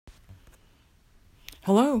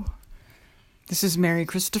Hello, this is Mary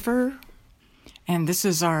Christopher, and this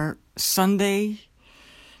is our Sunday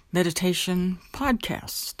meditation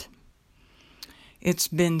podcast. It's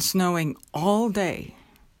been snowing all day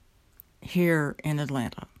here in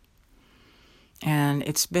Atlanta, and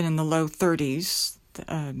it's been in the low 30s.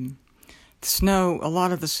 A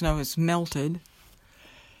lot of the snow has melted,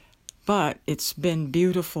 but it's been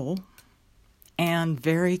beautiful and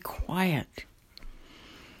very quiet.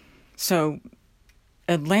 So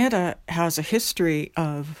Atlanta has a history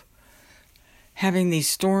of having these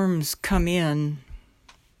storms come in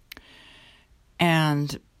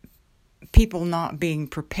and people not being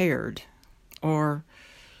prepared or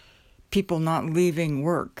people not leaving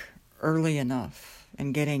work early enough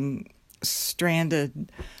and getting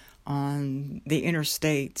stranded on the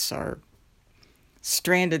interstates or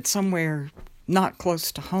stranded somewhere not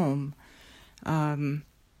close to home.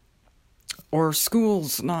 Or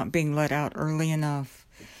schools not being let out early enough,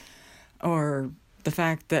 or the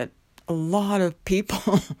fact that a lot of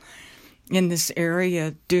people in this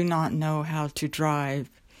area do not know how to drive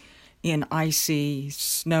in icy,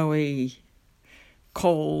 snowy,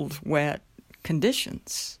 cold, wet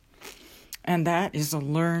conditions. And that is a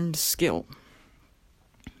learned skill.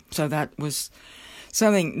 So that was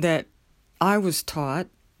something that I was taught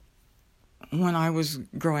when I was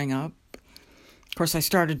growing up. Of course, I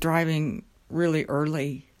started driving really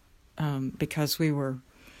early because we were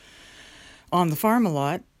on the farm a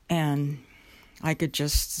lot, and I could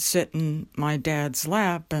just sit in my dad's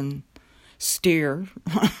lap and steer.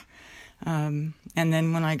 And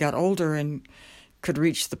then when I got older and could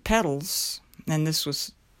reach the pedals, and this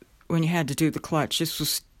was when you had to do the clutch, this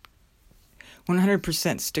was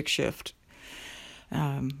 100% stick shift,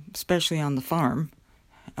 especially on the farm.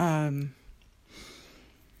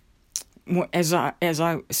 As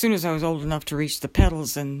soon as I was old enough to reach the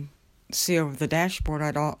pedals and see over the dashboard,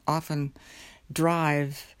 I'd often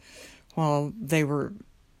drive while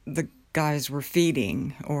the guys were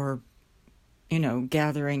feeding or,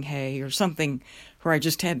 gathering hay or something where I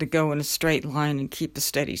just had to go in a straight line and keep a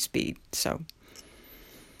steady speed. So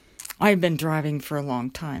I've been driving for a long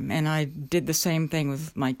time, and I did the same thing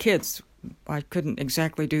with my kids. I couldn't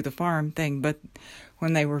exactly do the farm thing, but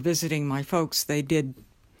when they were visiting my folks, they did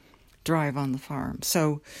drive on the farm.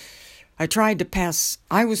 So I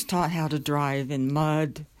was taught how to drive in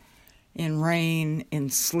mud, in rain, in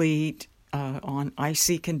sleet, on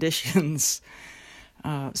icy conditions.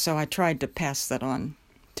 So I tried to pass that on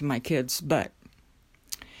to my kids. But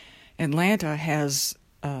Atlanta has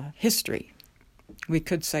a history, we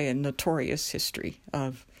could say a notorious history,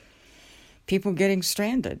 of people getting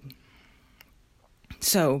stranded.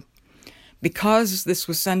 So because this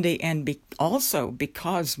was Sunday, and also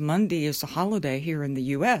because Monday is a holiday here in the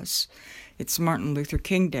U.S., it's Martin Luther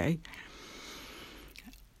King Day,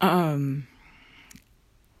 like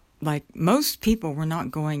most people were not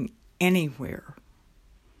going anywhere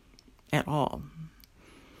at all.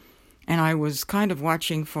 And I was kind of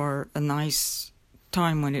watching for a nice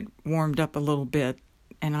time when it warmed up a little bit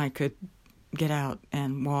and I could get out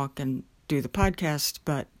and walk and do the podcast,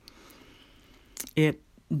 but it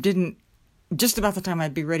didn't. Just about the time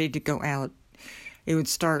I'd be ready to go out, it would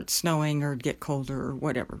start snowing or get colder or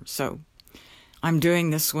whatever. So I'm doing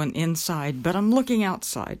this one inside, but I'm looking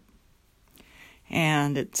outside.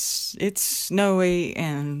 And it's snowy,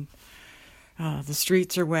 and the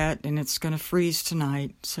streets are wet, and it's going to freeze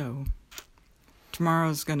tonight. So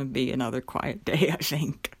tomorrow's going to be another quiet day, I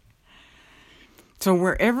think. So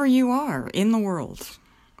wherever you are in the world,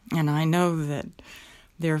 and I know that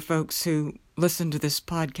there are folks who listen to this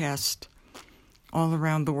podcast all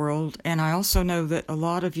around the world, and I also know that a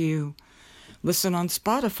lot of you listen on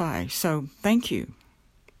Spotify, so thank you.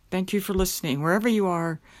 Thank you for listening. Wherever you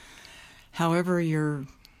are, however you're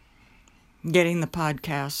getting the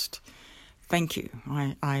podcast, thank you.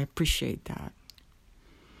 I appreciate that.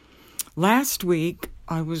 Last week,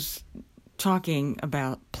 I was talking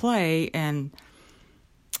about play and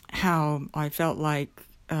how I felt like,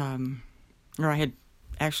 or I had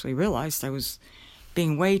actually realized I was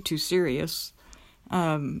being way too serious.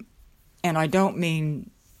 And I don't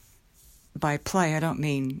mean, by play, I don't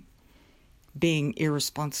mean being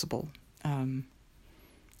irresponsible. And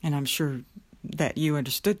I'm sure that you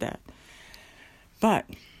understood that. But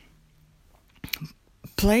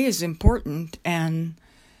play is important, and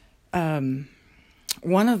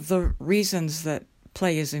one of the reasons that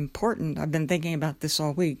play is important, I've been thinking about this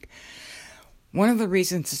all week, one of the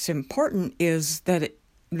reasons it's important is that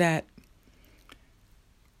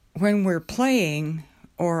when we're playing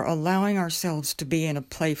or allowing ourselves to be in a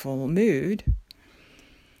playful mood,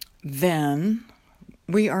 then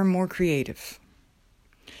we are more creative.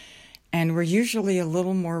 and we're usually a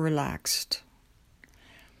little more relaxed.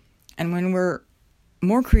 And when we're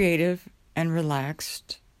more creative and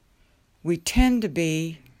relaxed, we tend to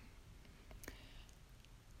be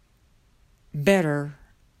better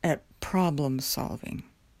at problem solving.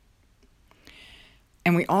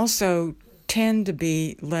 And we also tend to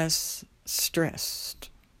be less stressed,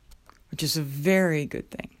 which is a very good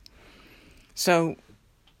thing. So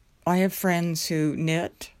I have friends who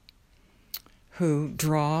knit, who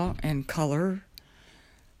draw and color,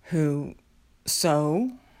 who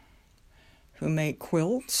sew, who make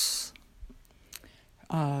quilts.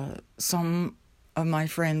 Some of my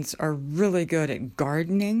friends are really good at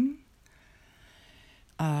gardening,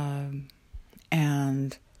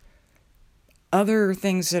 and other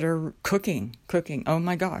things that are cooking. Oh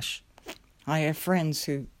my gosh. I have friends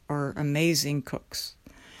who are amazing cooks.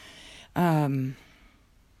 And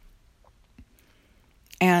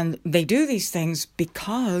they do these things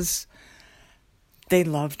because they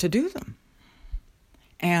love to do them.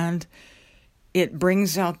 And it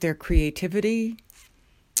brings out their creativity.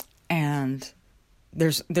 And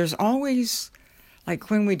there's always, like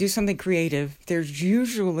when we do something creative, there's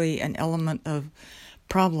usually an element of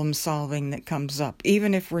problem solving that comes up.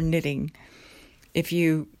 Even if we're knitting, if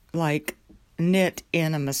you like knit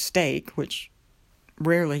in a mistake, which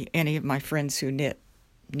rarely any of my friends who knit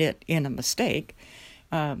in a mistake,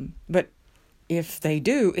 but if they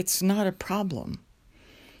do, it's not a problem.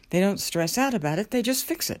 They don't stress out about it, they just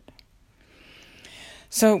fix it.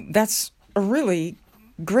 So that's a really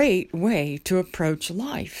great way to approach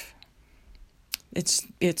life.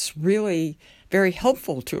 It's really very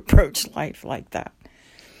helpful to approach life like that.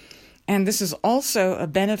 And this is also a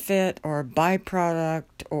benefit or a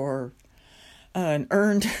byproduct or an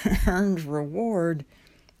earned reward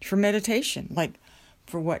for meditation, like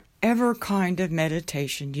for whatever kind of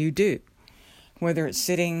meditation you do, whether it's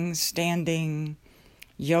sitting, standing,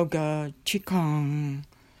 yoga, qigong,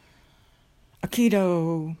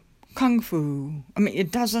 aikido, kung fu. I mean,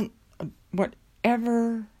 it doesn't,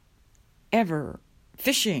 whatever,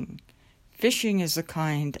 fishing. Fishing is a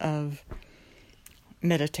kind of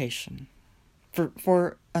meditation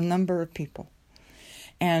for a number of people.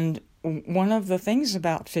 And one of the things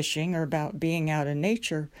about fishing or about being out in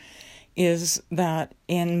nature is that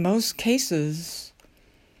in most cases,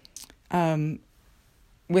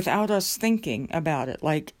 without us thinking about it,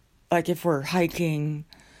 like if we're hiking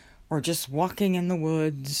or just walking in the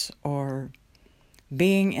woods or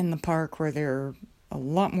being in the park where there are a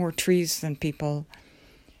lot more trees than people,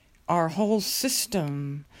 our whole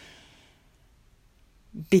system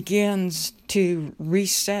begins to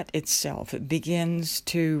reset itself. It begins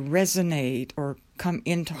to resonate or come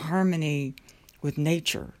into harmony with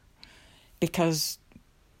nature, because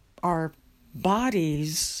our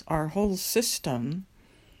bodies, our whole system,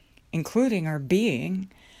 including our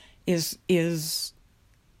being, is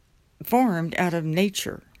formed out of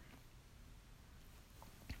nature.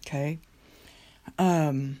 Okay?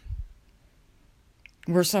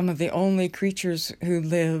 We're some of the only creatures who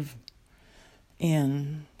live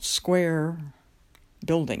in square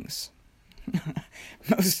buildings.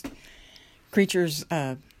 Most creatures,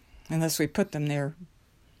 unless we put them there,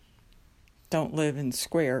 don't live in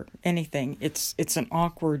square anything. It's an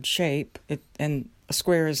awkward shape, and a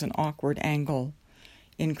square is an awkward angle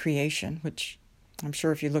in creation, which I'm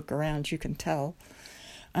sure if you look around you can tell.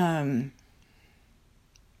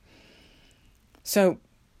 So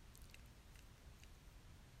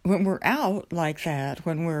when we're out like that,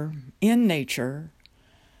 when we're in nature,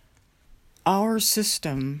 our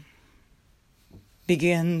system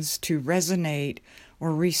begins to resonate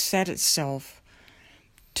or reset itself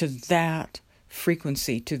to that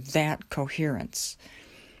frequency, to that coherence.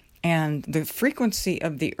 And the frequency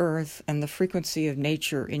of the earth and the frequency of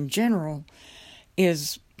nature in general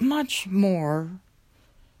is much more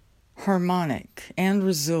harmonic and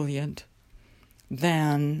resilient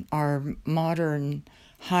than our modern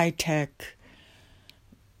high-tech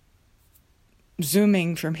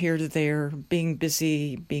zooming from here to there, being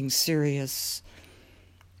busy, being serious,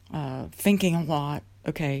 thinking a lot.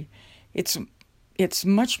 Okay, it's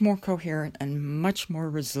much more coherent and much more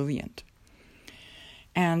resilient.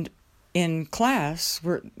 And in class,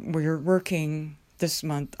 we're working this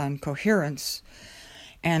month on coherence,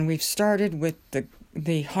 and we've started with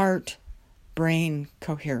the heart-brain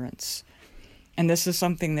coherence. And this is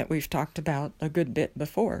something that we've talked about a good bit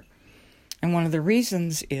before. And one of the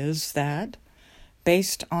reasons is that,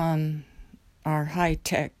 based on our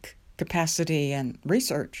high-tech capacity and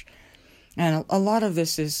research, and a lot of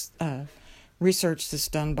this is research that's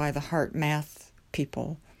done by the heart math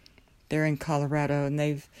people, They're in Colorado, and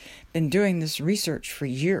they've been doing this research for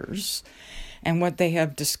years. And what they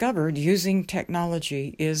have discovered using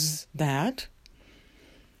technology is that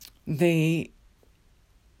the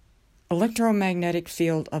electromagnetic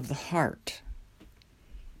field of the heart,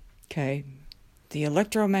 okay, the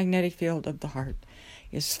electromagnetic field of the heart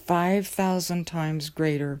is 5,000 times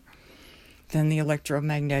greater than the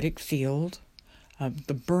electromagnetic field of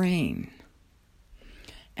the brain.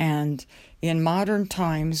 And in modern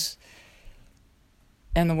times,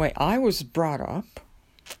 and the way I was brought up,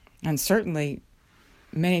 and certainly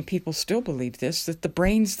many people still believe this, that the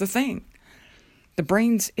brain's the thing. The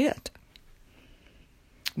brain's it.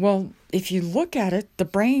 Well, if you look at it, the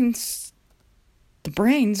brain's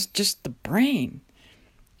just the brain.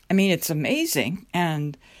 I mean, it's amazing,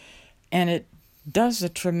 and it does a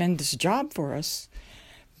tremendous job for us,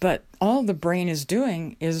 but all the brain is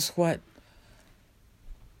doing is what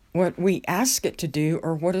we ask it to do,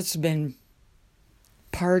 or what it's been,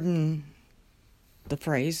 pardon the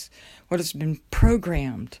phrase, what it's been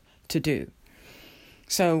programmed to do.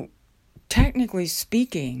 So, technically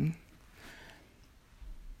speaking,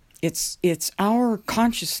 it's our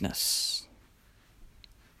consciousness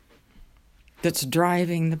that's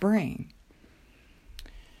driving the brain.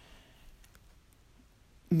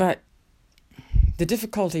 But the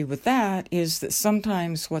difficulty with that is that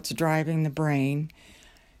sometimes what's driving the brain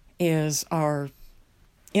is our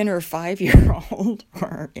inner 5-year-old or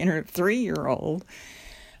our inner 3-year-old,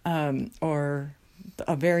 or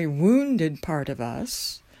a very wounded part of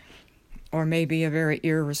us, or maybe a very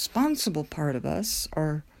irresponsible part of us,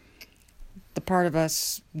 or the part of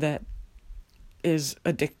us that is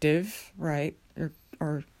addictive, right,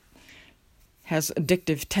 or has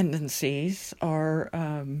addictive tendencies, or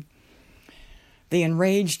the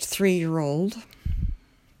enraged 3-year-old,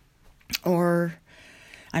 or,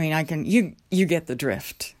 I mean, you get the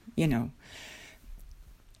drift, you know.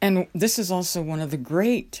 And this is also one of the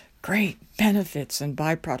great, great benefits and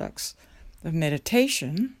byproducts of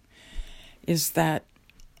meditation, is that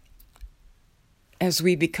as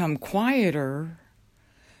we become quieter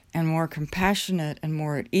and more compassionate and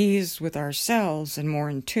more at ease with ourselves and more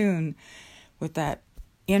in tune with that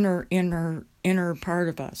inner part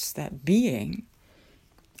of us, that being,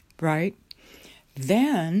 right?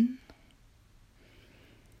 Then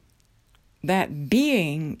that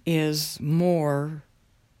being is more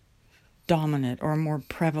dominant or more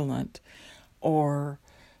prevalent or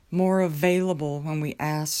more available when we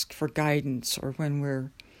ask for guidance, or when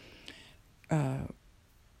we're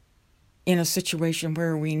in a situation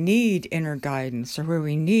where we need inner guidance, or where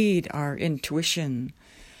we need our intuition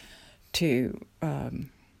to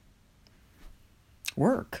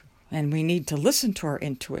work, and we need to listen to our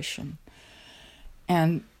intuition.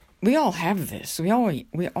 And we all have this. We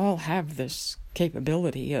all have this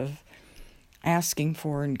capability of asking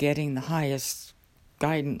for and getting the highest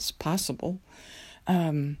guidance possible.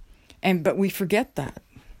 But we forget that.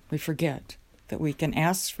 We forget that we can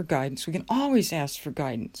ask for guidance. We can always ask for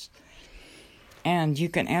guidance. And you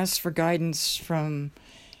can ask for guidance from,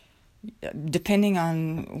 depending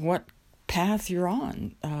on what path you're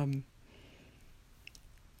on.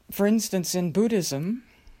 For instance, in Buddhism,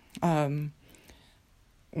 one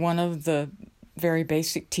of the very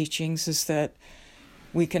basic teachings is that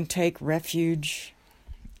we can take refuge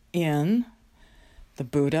in the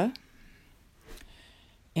Buddha,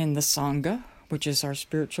 in the Sangha, which is our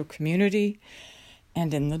spiritual community,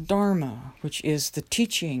 and in the Dharma, which is the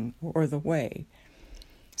teaching or the way.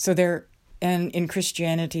 So and in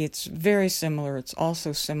Christianity, it's very similar. It's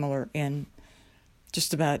also similar in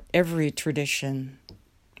just about every tradition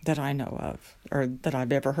that I know of, or that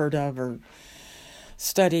I've ever heard of, or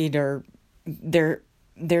studied, or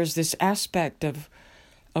there's this aspect of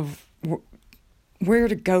where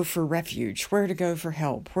to go for refuge, where to go for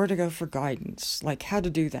help, where to go for guidance, like how to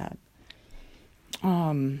do that.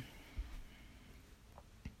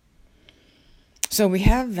 So we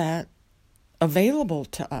have that available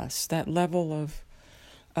to us, that level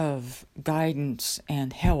of guidance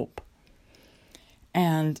and help.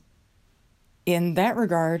 And in that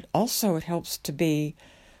regard, also it helps to be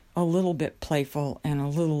a little bit playful and a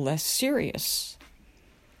little less serious.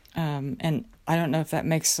 And I don't know if that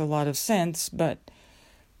makes a lot of sense, but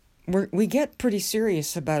we get pretty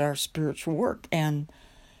serious about our spiritual work, and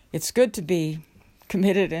it's good to be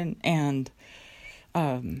committed and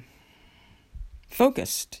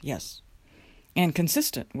focused, yes, and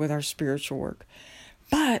consistent with our spiritual work.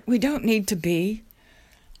 But we don't need to be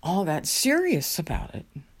all that serious about it.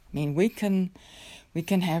 I mean, we can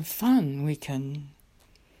have fun. We can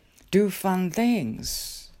do fun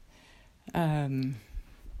things.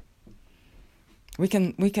 We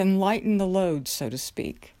can lighten the load, so to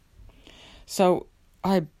speak. So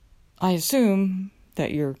I assume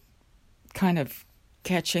that you're kind of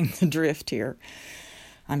catching the drift here.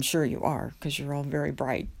 I'm sure you are, because you're all very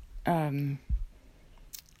bright.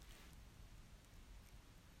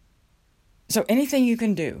 So anything you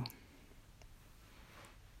can do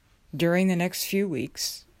during the next few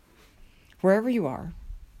weeks, wherever you are.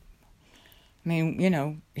 I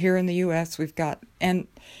mean, here in the U.S. we've got, and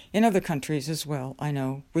in other countries as well, I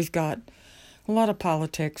know, we've got a lot of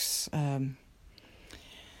politics,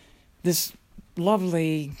 this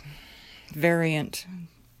lovely variant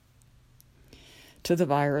to the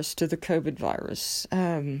virus, to the COVID virus.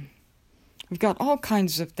 We've got all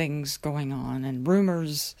kinds of things going on, and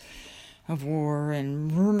rumors of war,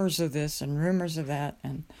 and rumors of this, and rumors of that,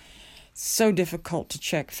 and it's so difficult to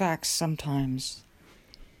check facts sometimes.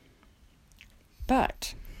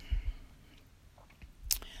 But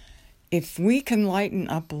if we can lighten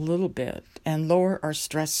up a little bit and lower our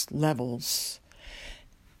stress levels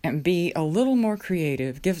and be a little more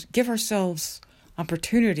creative, give ourselves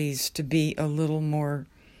opportunities to be a little more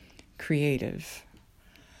creative,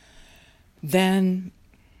 then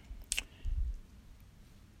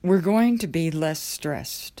we're going to be less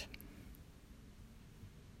stressed.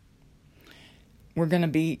 We're going to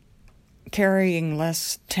be carrying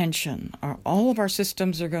less tension. All of our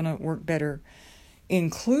systems are going to work better,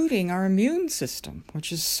 including our immune system,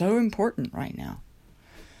 which is so important right now.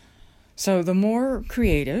 So the more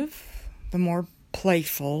creative, the more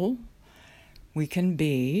playful we can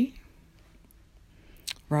be,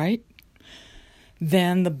 right?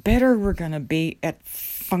 Then the better we're going to be at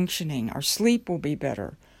functioning. Our sleep will be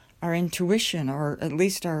better. Our intuition, or at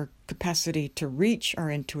least our capacity to reach our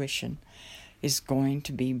intuition, is going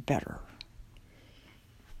to be better.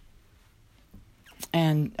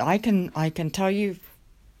 And I can tell you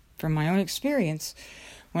from my own experience,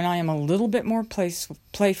 when I am a little bit more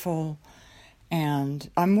playful and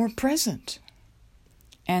I'm more present,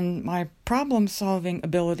 and my problem-solving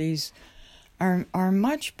abilities are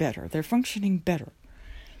much better. They're functioning better.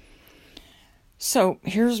 So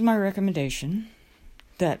here's my recommendation,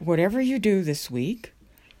 that whatever you do this week,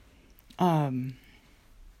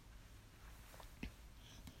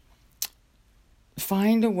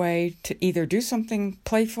 find a way to either do something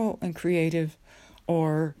playful and creative,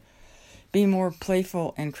 or be more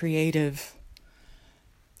playful and creative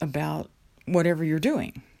about whatever you're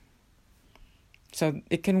doing. So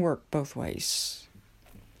it can work both ways.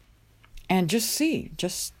 And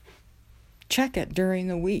just check it during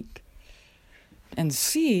the week and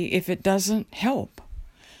see if it doesn't help.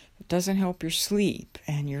 It doesn't help your sleep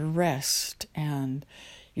and your rest and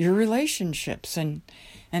your relationships. And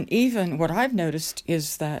even what I've noticed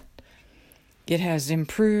is that it has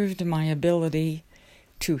improved my ability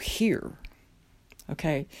to hear.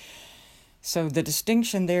 Okay? So the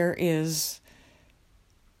distinction there is,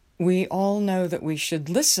 we all know that we should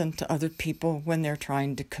listen to other people when they're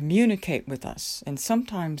trying to communicate with us. And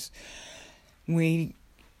sometimes we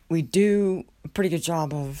do a pretty good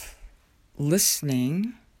job of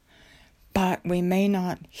listening, but we may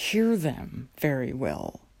not hear them very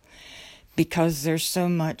well because there's so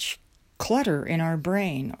much clutter in our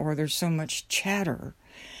brain, or there's so much chatter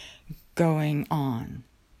going on.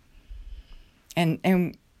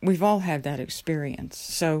 And we've all had that experience.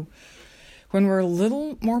 So when we're a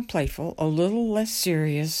little more playful, a little less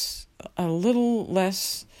serious, a little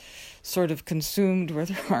less sort of consumed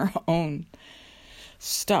with our own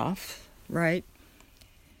stuff, right?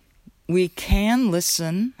 We can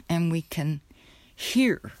listen and we can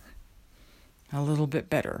hear a little bit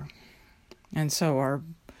better. And so our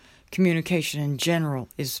communication in general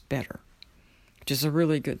is better, which is a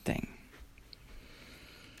really good thing.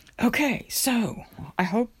 Okay, so I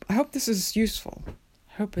hope this is useful.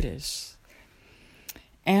 I hope it is.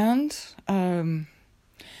 And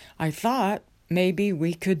I thought maybe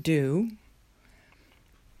we could do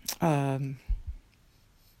a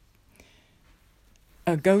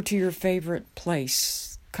go to your favorite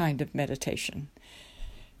place kind of meditation.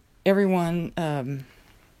 Everyone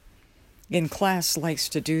in class likes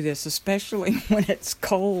to do this, especially when it's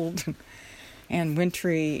cold and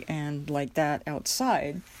wintry and like that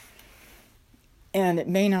outside. And it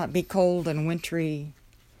may not be cold and wintry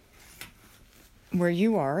where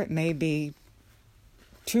you are. It may be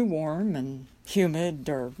too warm and humid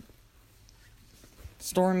or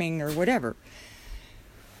storming or whatever.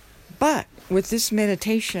 But with this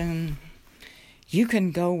meditation, you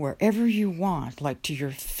can go wherever you want, like to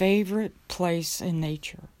your favorite place in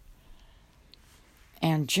nature,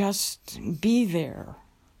 and just be there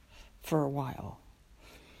for a while.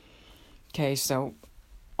 Okay, so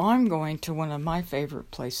I'm going to one of my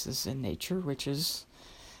favorite places in nature, which is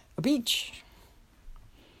a beach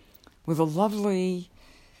with a lovely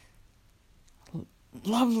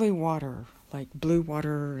water, like blue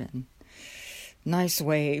water and nice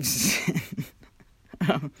waves.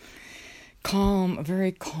 A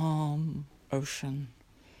very calm ocean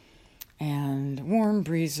and warm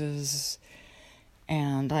breezes,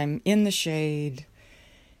 and I'm in the shade,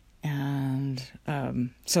 and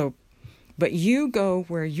but you go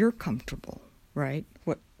where you're comfortable, right?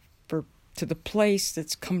 To the place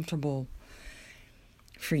that's comfortable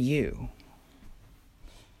for you,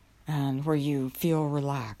 and where you feel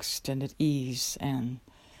relaxed and at ease, and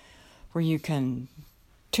where you can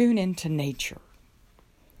tune into nature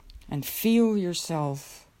and feel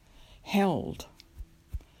yourself held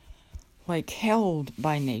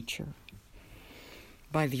by nature,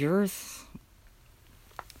 by the earth,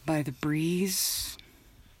 by the breeze,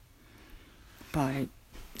 by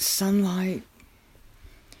sunlight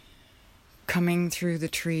coming through the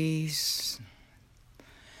trees,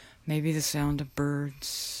 maybe the sound of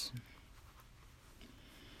birds.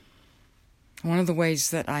 One of the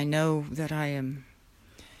ways that I know that I am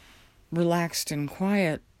relaxed and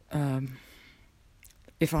quiet,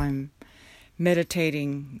 if I'm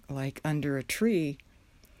meditating like under a tree,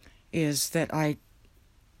 is that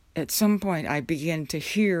at some point I begin to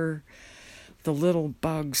hear the little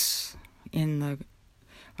bugs on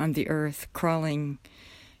the earth crawling,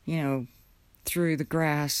 through the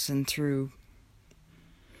grass and through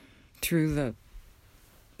the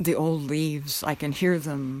old leaves. I can hear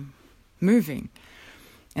them moving,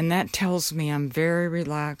 and that tells me I'm very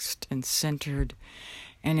relaxed and centered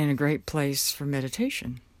and in a great place for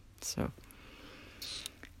meditation.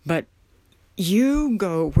 But you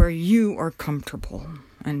go where you are comfortable,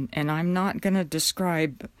 and I'm not going to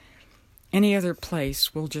describe any other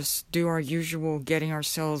place. We'll just do our usual getting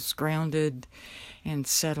ourselves grounded and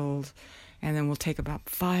settled, and then we'll take about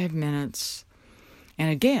 5 minutes. And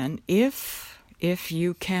again, if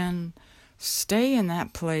you can stay in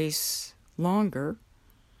that place longer,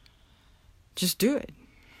 just do it.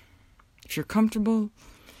 If you're comfortable,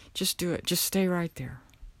 just do it. Just stay right there.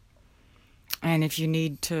 And if you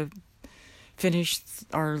need to finish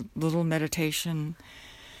our little meditation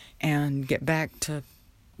and get back to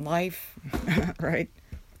life, right,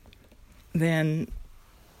 then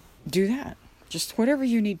do that. Just whatever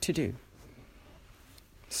you need to do.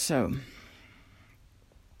 So,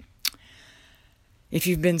 if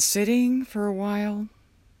you've been sitting for a while,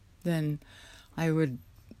 then I would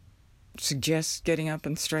suggest getting up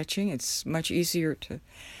and stretching. It's much easier to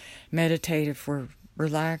meditate if we're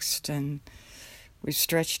relaxed and we've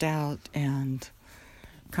stretched out and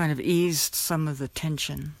kind of eased some of the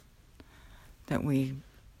tension that we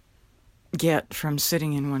get from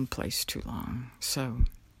sitting in one place too long.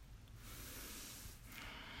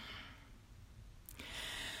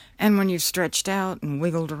 And when you've stretched out and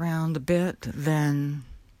wiggled around a bit, then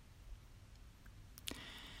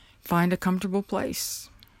find a comfortable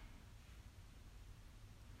place.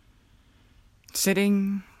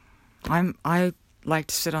 Sitting, I like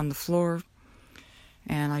to sit on the floor,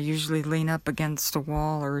 and I usually lean up against a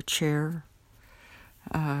wall or a chair.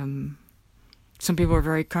 Some people are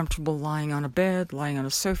very comfortable lying on a bed, lying on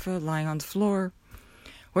a sofa, lying on the floor.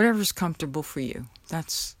 Whatever's comfortable for you.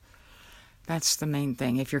 That's the main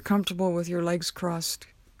thing. If you're comfortable with your legs crossed,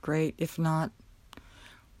 great. If not,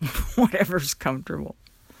 whatever's comfortable.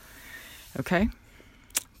 Okay?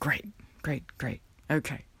 Great.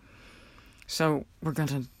 Okay. So we're going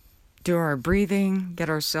to do our breathing, get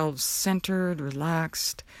ourselves centered,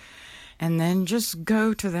 relaxed, and then just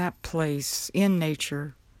go to that place in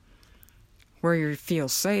nature where you feel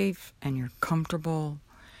safe and you're comfortable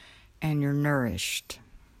and you're nourished.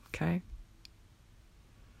 Okay?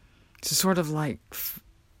 It's sort of like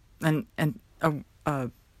a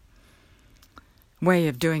way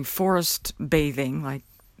of doing forest bathing, like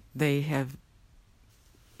they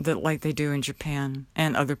do in Japan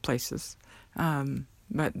and other places.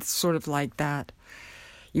 But it's sort of like that.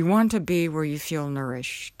 You want to be where you feel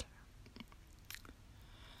nourished.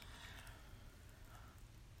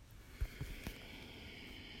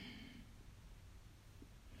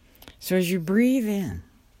 So as you breathe in,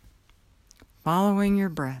 following your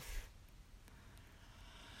breath,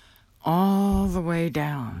 all the way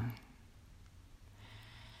down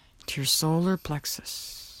to your solar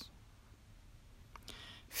plexus,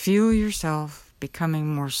 feel yourself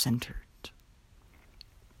becoming more centered.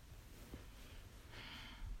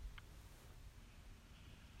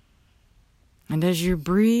 And as you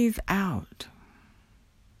breathe out,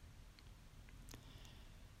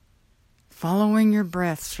 following your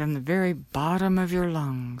breath from the very bottom of your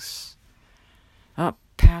lungs, up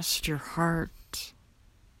past your heart,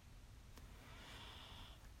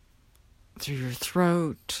 through your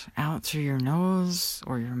throat, out through your nose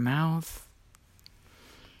or your mouth.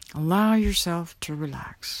 Allow yourself to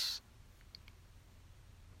relax.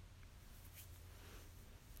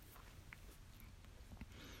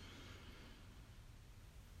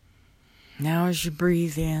 Now as you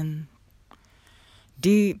breathe in,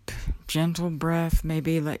 deep, gentle breath,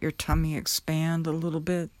 maybe let your tummy expand a little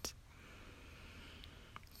bit,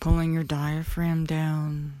 pulling your diaphragm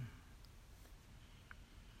down,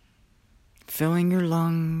 filling your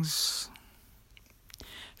lungs.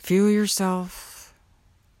 Feel yourself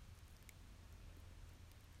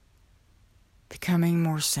becoming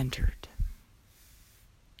more centered.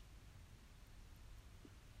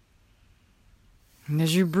 And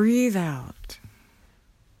as you breathe out,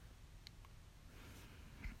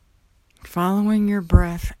 following your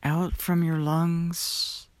breath out from your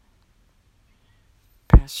lungs,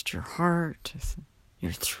 past your heart,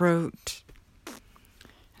 your throat,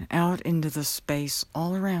 and out into the space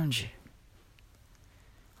all around you.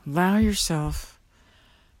 Allow yourself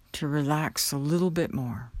to relax a little bit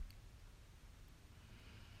more.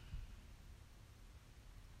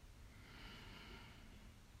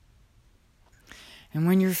 And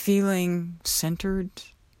when you're feeling centered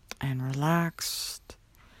and relaxed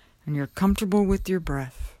and you're comfortable with your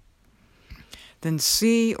breath, then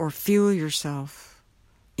see or feel yourself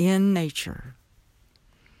in nature,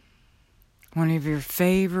 one of your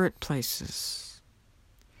favorite places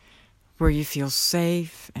where you feel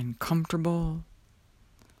safe and comfortable,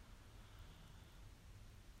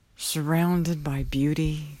 surrounded by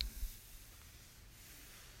beauty.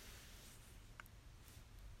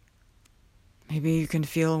 Maybe you can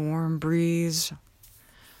feel a warm breeze,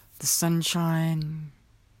 the sunshine.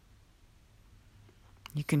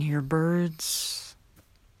 You can hear birds,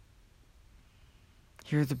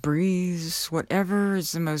 hear the breeze, whatever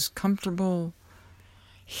is the most comfortable,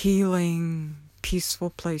 healing, peaceful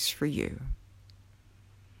place for you.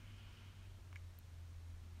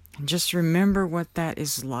 And just remember what that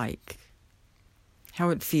is like, how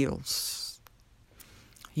it feels.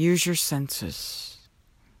 Use your senses.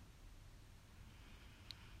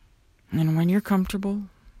 And when you're comfortable,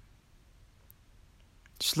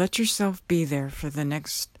 just let yourself be there for the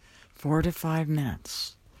next 4 to 5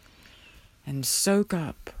 minutes and soak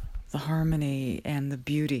up the harmony and the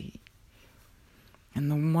beauty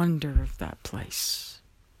and the wonder of that place.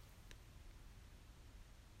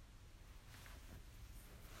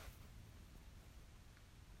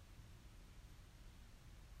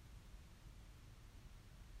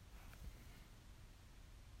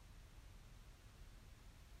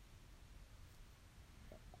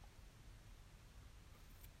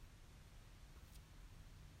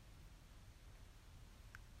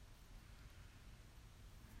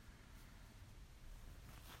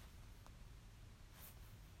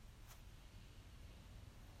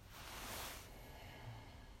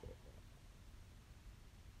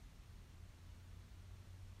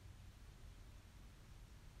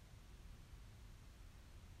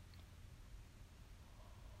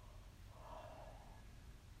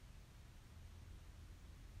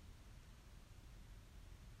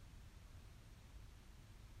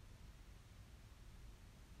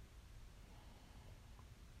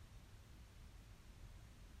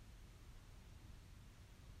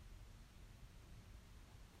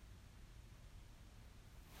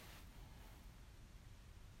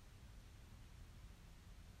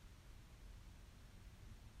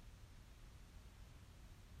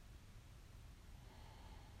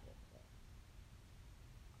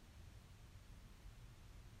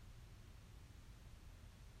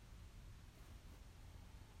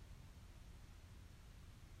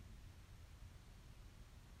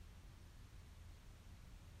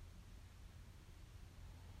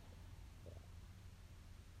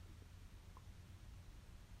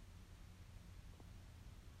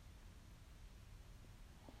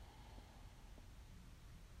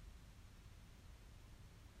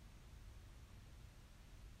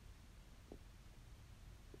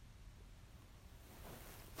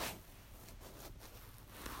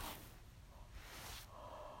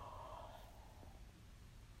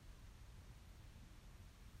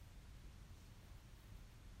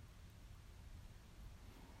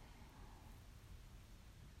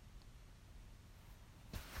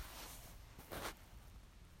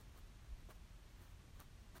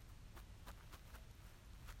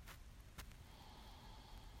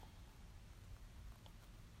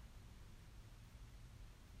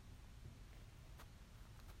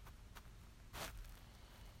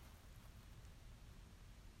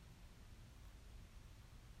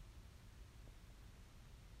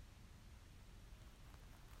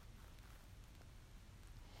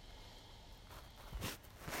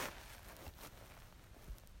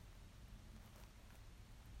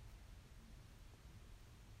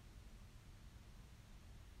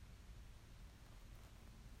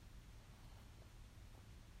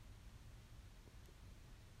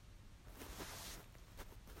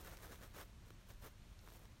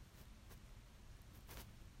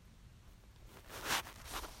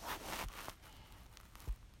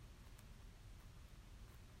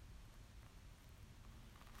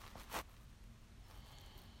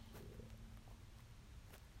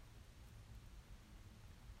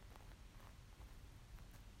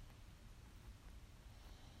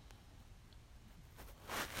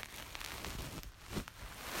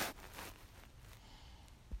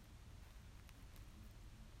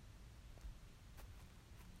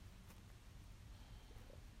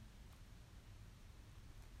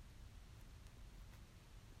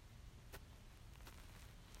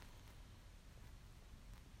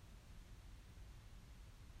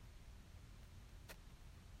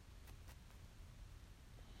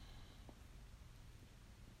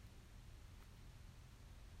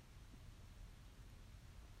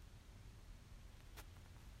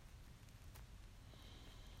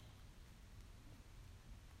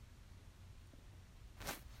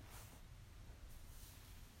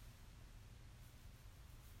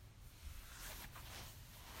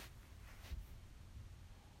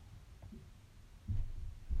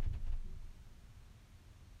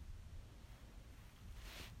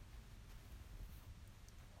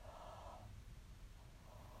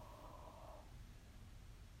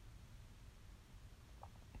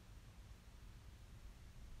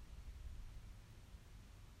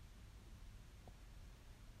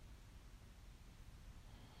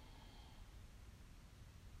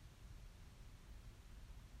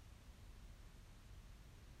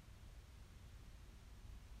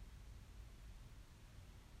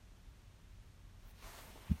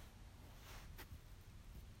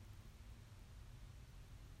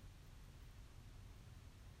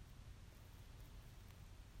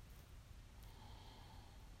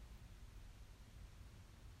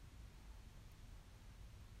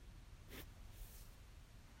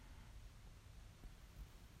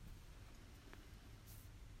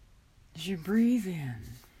 As you breathe in,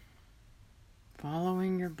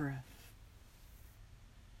 following your breath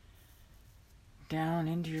down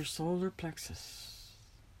into your solar plexus,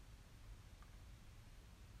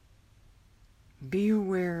 be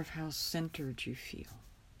aware of how centered you feel.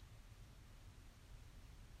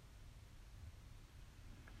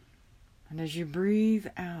 And as you breathe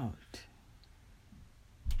out,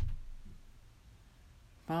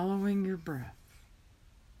 following your breath,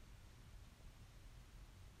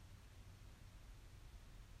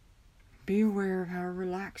 be aware of how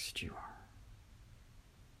relaxed you are.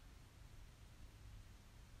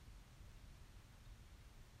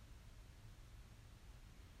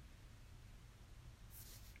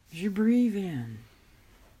 As you breathe in,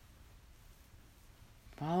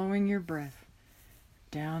 following your breath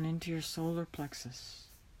down into your solar plexus,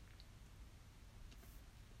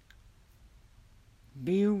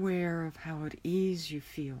 be aware of how at ease you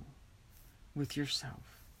feel with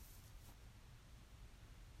yourself,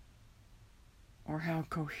 or how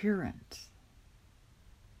coherent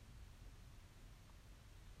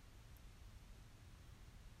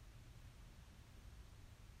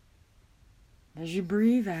as you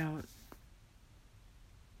breathe out.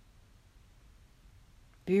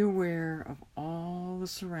 Be aware of all the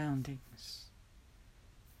surroundings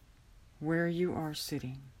where you are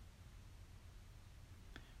sitting.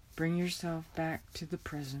 Bring yourself back to the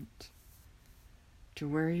present, to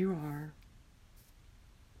where you are.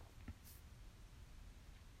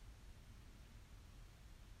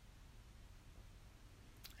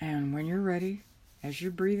 And when you're ready, as you're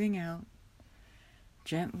breathing out,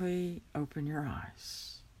 gently open your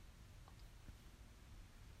eyes.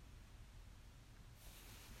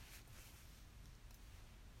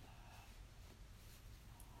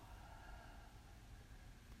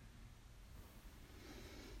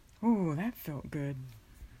 Oh, that felt good.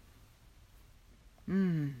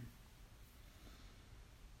 Well,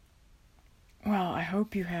 I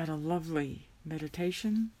hope you had a lovely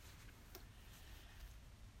meditation.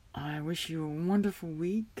 I wish you a wonderful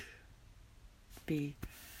week. Be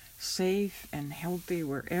safe and healthy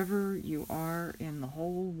wherever you are in the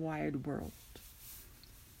whole wide world.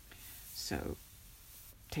 So,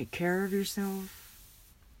 take care of yourself.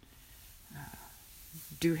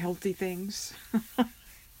 Do healthy things.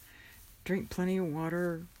 Drink plenty of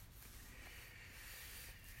water.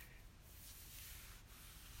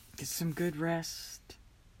 Get some good rest.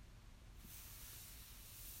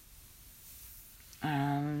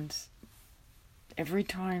 And every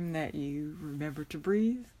time that you remember to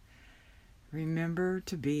breathe, remember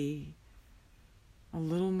to be a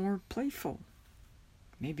little more playful,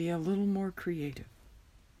 maybe a little more creative.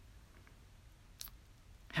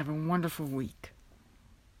 Have a wonderful week.